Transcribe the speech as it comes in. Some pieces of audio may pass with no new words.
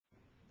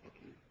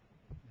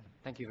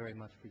Thank you very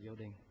much for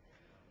yielding.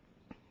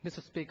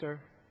 Mr. Speaker,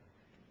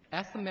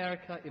 as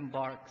America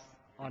embarks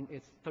on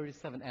its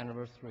 37th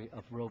anniversary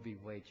of Roe v.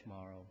 Wade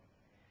tomorrow,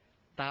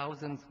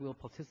 thousands will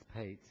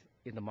participate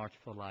in the March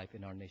for Life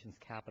in our nation's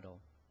capital.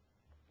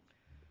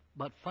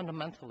 But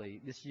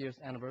fundamentally, this year's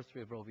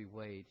anniversary of Roe v.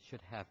 Wade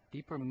should have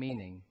deeper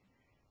meaning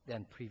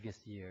than previous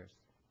years.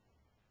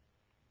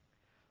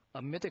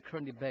 Amid the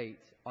current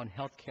debate on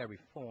health care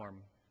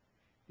reform,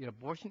 the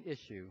abortion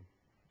issue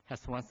has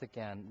once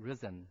again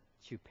risen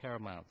to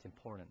paramount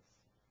importance.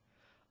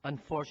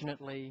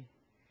 Unfortunately,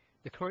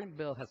 the current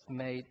bill has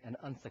made an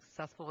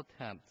unsuccessful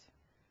attempt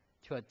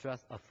to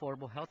address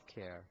affordable health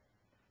care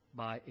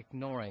by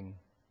ignoring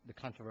the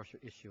controversial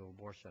issue of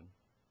abortion.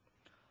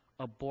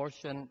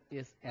 Abortion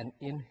is an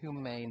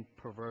inhumane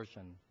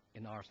perversion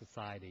in our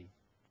society.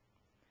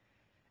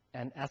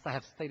 And as I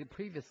have stated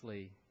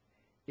previously,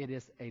 it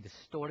is a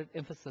distorted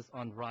emphasis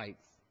on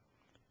rights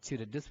to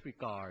the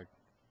disregard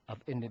of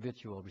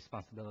individual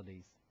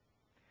responsibilities.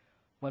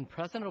 When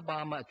President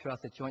Obama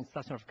addressed a joint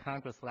session of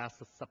Congress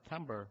last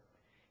September,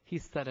 he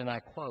said, and I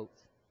quote,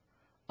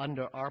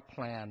 "Under our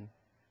plan,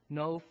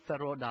 no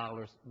federal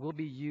dollars will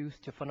be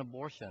used to fund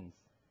abortions,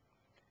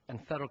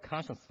 and federal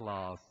conscience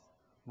laws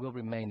will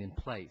remain in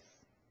place."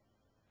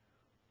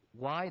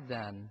 Why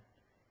then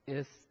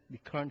is the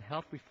current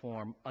health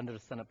reform under the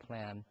Senate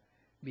plan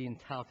being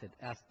touted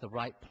as the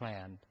right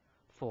plan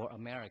for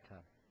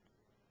America?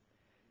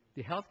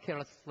 The health care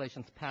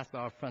legislation passed by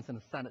our friends in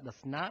the Senate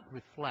does not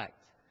reflect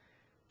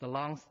the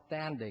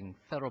long-standing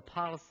federal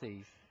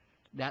policies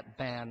that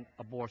ban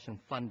abortion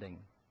funding,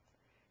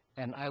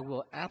 and I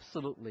will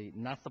absolutely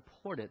not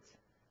support it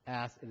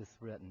as it is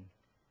written.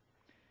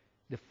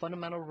 The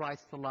fundamental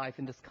rights to life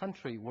in this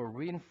country were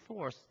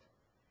reinforced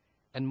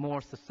and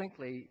more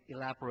succinctly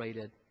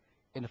elaborated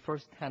in the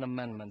first 10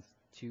 amendments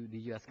to the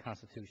U.S.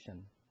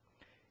 Constitution.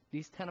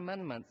 These 10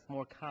 amendments,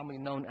 more commonly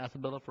known as the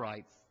Bill of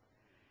Rights,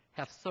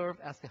 have served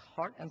as the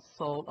heart and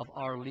soul of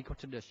our legal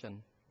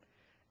tradition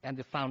and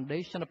the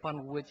foundation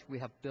upon which we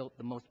have built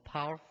the most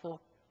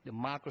powerful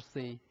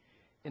democracy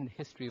in the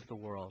history of the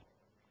world.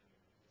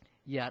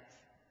 Yet,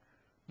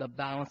 the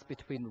balance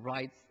between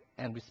rights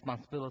and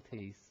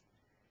responsibilities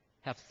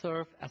have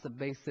served as a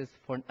basis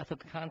for an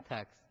ethical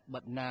context,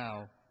 but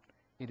now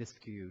it is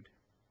skewed.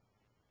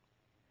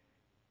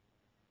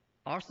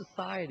 Our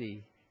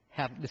society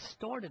have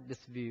distorted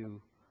this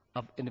view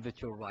of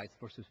individual rights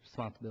versus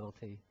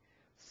responsibility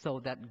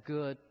so that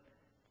good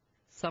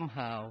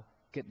somehow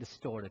get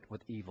distorted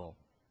with evil.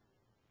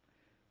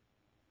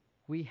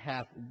 We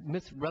have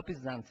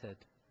misrepresented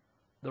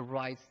the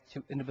rights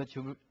to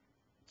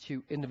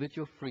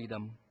individual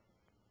freedom,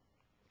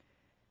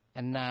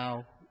 and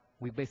now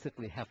we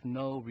basically have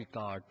no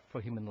regard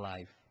for human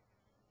life.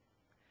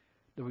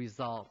 The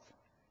result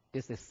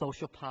is a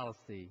social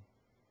policy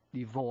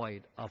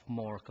devoid of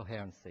moral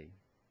coherency.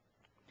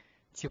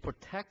 To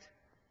protect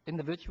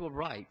individual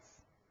rights,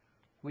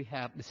 we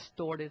have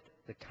distorted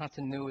the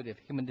continuity of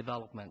human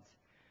development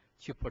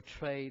to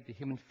portray the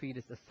human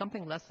fetus as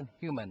something less than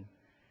human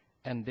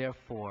and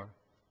therefore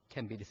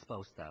can be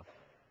disposed of.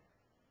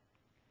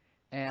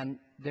 And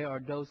there are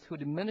those who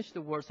diminish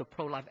the words of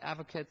pro-life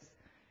advocates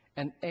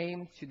and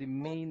aim to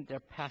demean their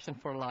passion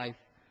for life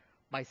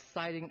by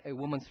citing a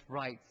woman's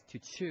right to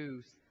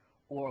choose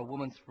or a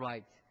woman's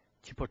right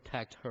to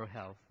protect her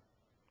health.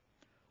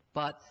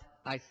 But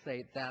I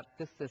say that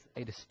this is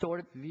a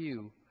distorted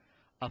view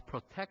of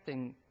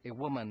protecting a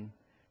woman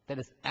that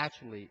is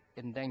actually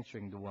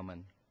endangering the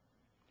woman.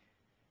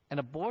 An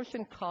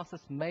abortion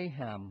causes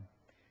mayhem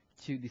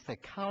to the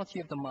psychology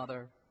of the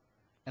mother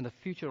and the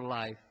future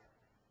life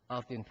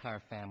of the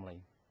entire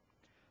family.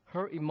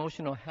 Her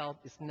emotional health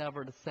is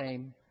never the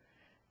same,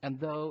 and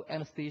though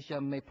anesthesia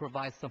may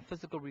provide some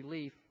physical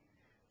relief,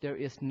 there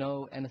is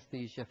no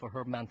anesthesia for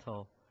her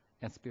mental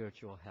and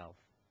spiritual health.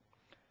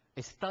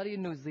 A study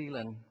in New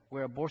Zealand,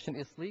 where abortion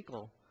is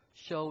legal,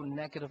 showed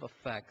negative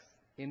effects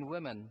in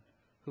women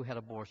who had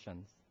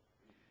abortions.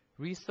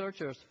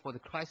 Researchers for the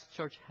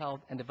Christchurch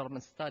Health and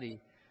Development Study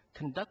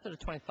conducted a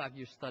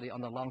 25-year study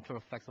on the long-term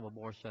effects of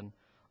abortion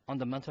on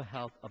the mental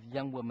health of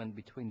young women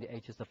between the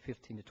ages of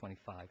 15 to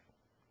 25.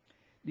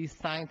 These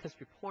scientists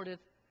reported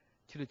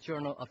to the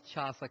Journal of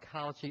Child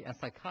Psychology and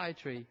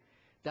Psychiatry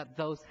that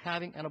those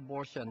having an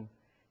abortion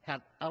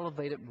had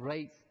elevated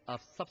rates of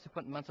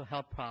subsequent mental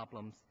health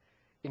problems,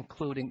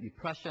 including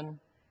depression,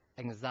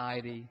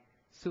 anxiety,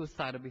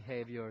 suicidal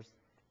behaviors,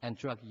 and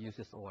drug use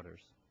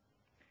disorders.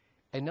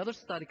 Another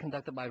study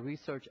conducted by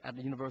research at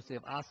the University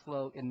of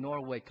Oslo in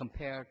Norway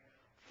compared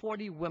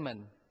 40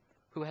 women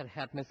who had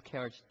had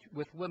miscarriage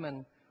with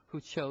women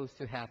who chose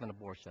to have an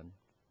abortion.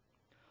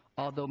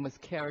 Although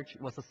miscarriage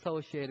was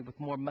associated with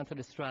more mental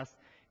distress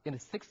in the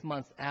 6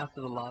 months after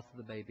the loss of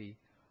the baby,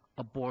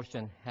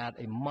 abortion had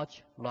a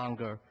much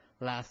longer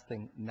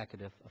lasting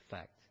negative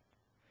effect.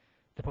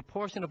 The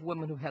proportion of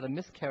women who had a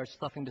miscarriage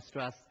suffering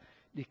distress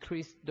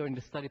decreased during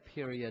the study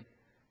period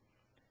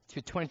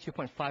to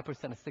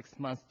 22.5% at 6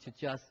 months to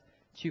just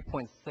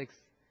 2.6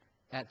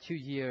 at 2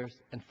 years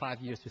and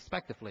 5 years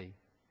respectively.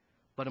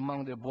 but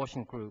among the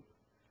abortion group,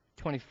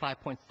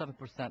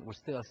 25.7% were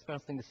still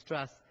experiencing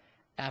distress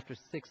after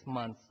 6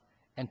 months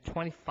and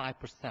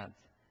 25%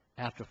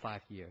 after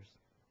 5 years.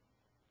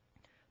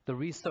 The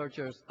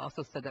researchers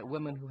also said that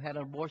women who had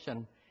an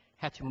abortion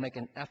had to make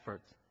an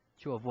effort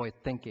to avoid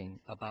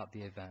thinking about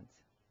the event.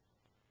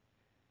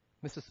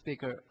 Mr.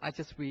 Speaker, I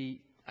just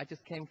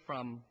came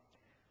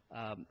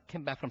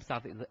back from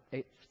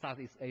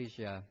Southeast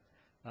Asia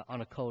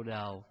on a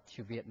CODEL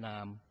to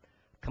Vietnam,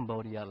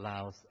 Cambodia,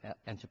 Laos,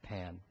 and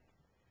Japan.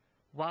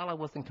 While I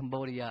was in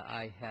Cambodia,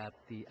 I had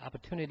the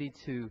opportunity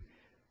to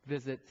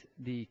visit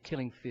the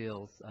killing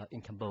fields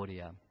in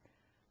Cambodia.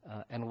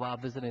 And while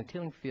visiting the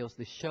killing fields,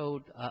 they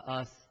showed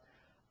us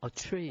a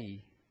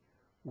tree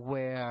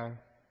where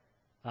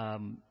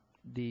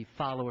the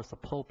followers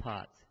of Pol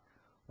Pot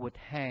would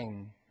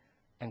hang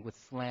and would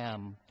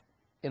slam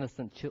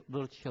innocent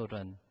little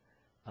children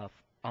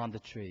on the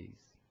trees.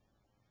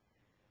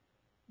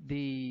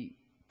 The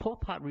Pol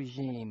Pot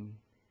regime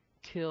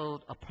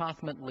killed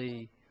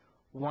approximately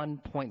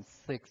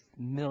 1.6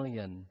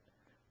 million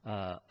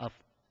of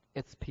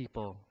its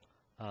people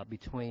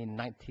between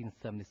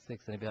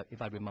 1976 and,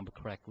 if I remember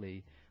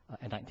correctly,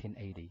 and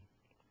 1980.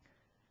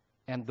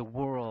 And the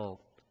world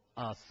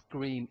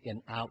screamed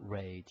in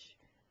outrage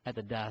at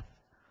the death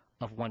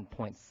of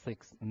 1.6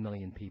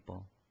 million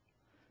people.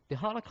 The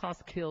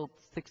Holocaust killed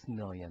 6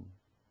 million,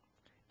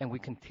 and we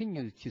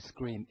continue to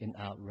scream in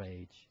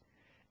outrage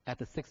at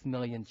the 6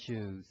 million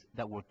Jews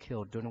that were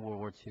killed during World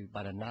War II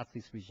by the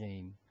Nazi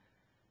regime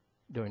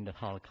during the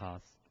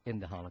Holocaust, in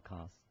the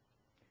Holocaust.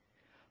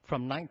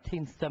 From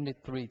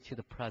 1973 to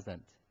the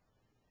present,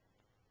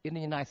 in the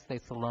United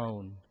States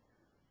alone,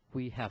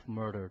 we have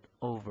murdered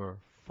over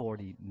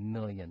 40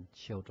 million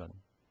children.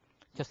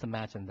 Just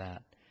imagine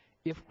that.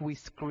 If we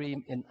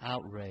scream in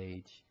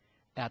outrage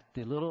at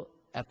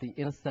the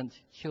innocent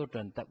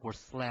children that were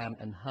slammed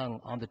and hung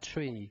on the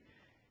tree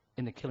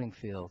in the killing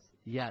fields,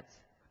 yet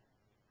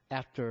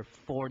after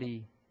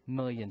 40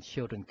 million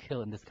children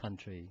killed in this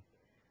country,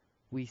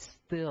 we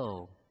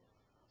still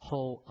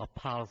hold a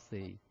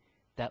policy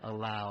that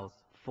allows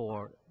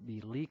for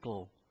the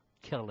legal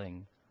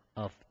killing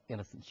of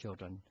innocent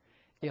children.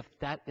 If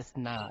that is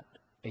not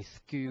a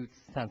skewed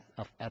sense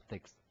of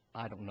ethics,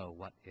 I don't know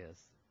what is.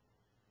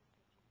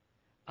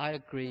 I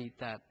agree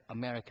that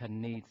America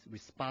needs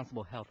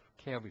responsible health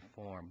care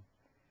reform,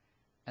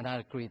 and I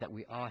agree that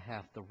we all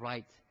have the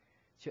right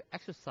to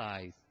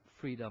exercise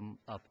freedom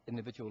of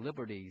individual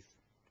liberties,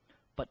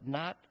 but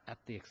not at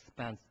the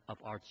expense of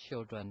our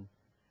children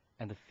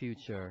and the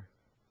future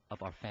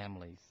of our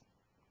families.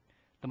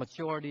 The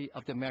majority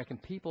of the American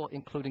people,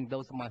 including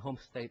those of my home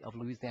state of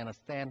Louisiana,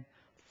 stand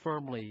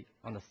firmly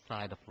on the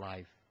side of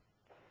life,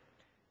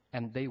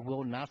 and they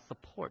will not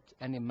support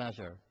any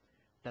measure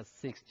that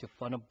seeks to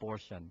fund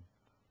abortion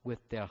with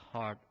their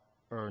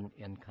hard-earned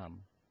income.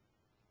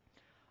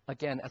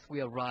 Again, as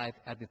we arrive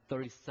at the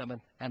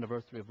 37th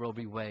anniversary of Roe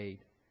v.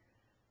 Wade,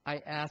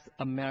 I ask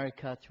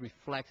America to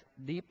reflect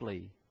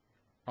deeply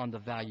on the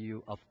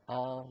value of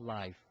all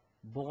life,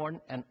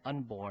 born and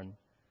unborn,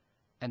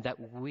 and that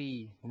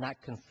we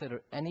not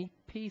consider any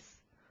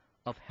piece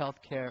of health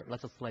care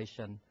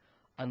legislation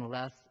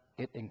unless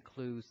it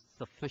includes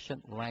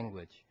sufficient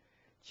language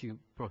to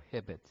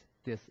prohibit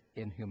this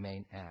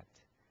inhumane act.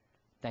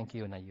 Thank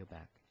you, and I yield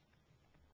back.